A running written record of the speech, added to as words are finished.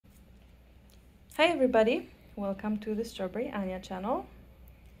Hi everybody, welcome to the Strawberry Anya channel,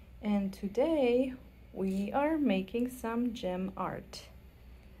 and today we are making some gem art.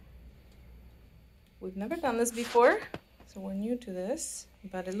 We've never done this before, so we're new to this,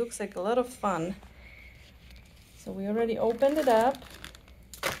 but it looks like a lot of fun. So we already opened it up,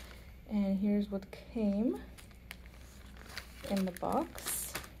 and here's what came in the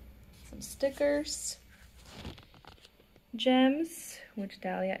box. Some stickers, gems, which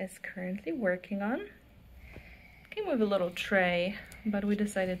Dahlia is currently working on. Came with a little tray, but we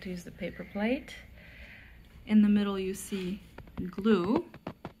decided to use the paper plate. In the middle you see glue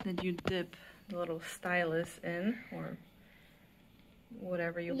that you dip the little stylus in, or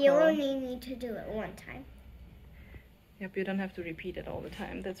whatever you call it. You only need to do it one time. Yep, you don't have to repeat it all the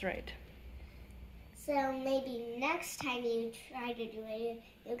time, that's right. So maybe next time you try to do it,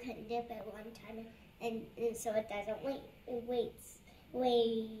 you can dip it one time, and so it doesn't waste.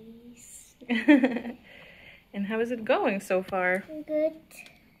 And how is it going so far? Good.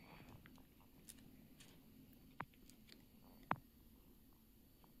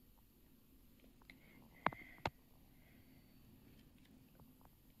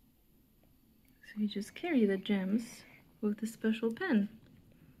 So you just carry the gems with the special pen.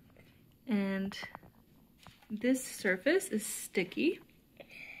 And this surface is sticky.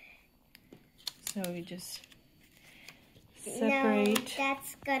 So you just separate. No,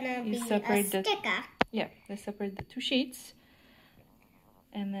 that's gonna be a sticker. Yeah, they separate the two sheets.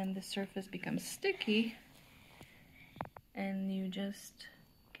 And then the surface becomes sticky. And you just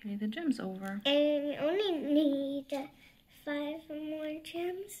carry the gems over. And you only need 5 more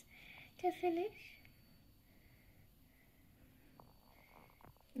gems to finish.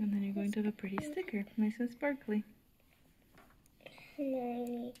 And then you're going to have a pretty sticker, nice and sparkly.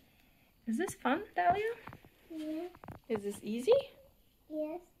 Is this fun, Dahlia? Yeah. Is this easy?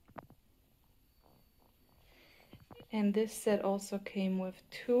 Yes. And this set also came with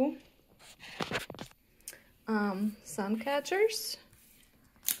 2 sun catchers.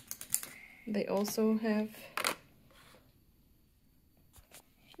 They also have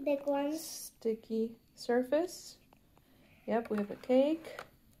Big ones. Sticky surface. Yep, we have a cake.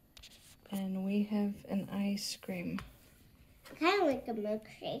 And we have an ice cream. Kind of like a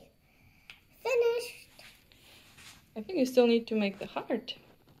milkshake. Finished. I think you still need to make the heart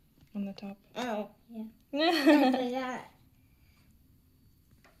on the top. Oh, yeah. I forgot.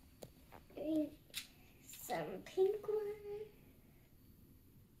 Some pink one.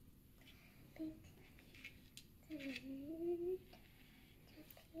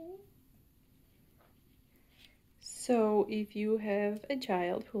 So if you have a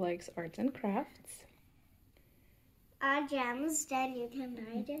child who likes arts and crafts, Gems, then you can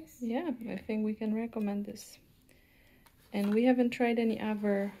buy this. yeah, I think we can recommend this. And we haven't tried any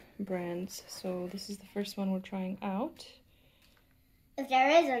other brands, so this is the first one we're trying out. If there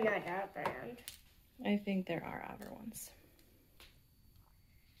is another brand. I think there are other ones.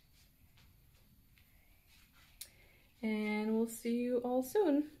 And we'll see you all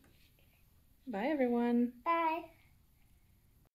soon. Bye, everyone. Bye.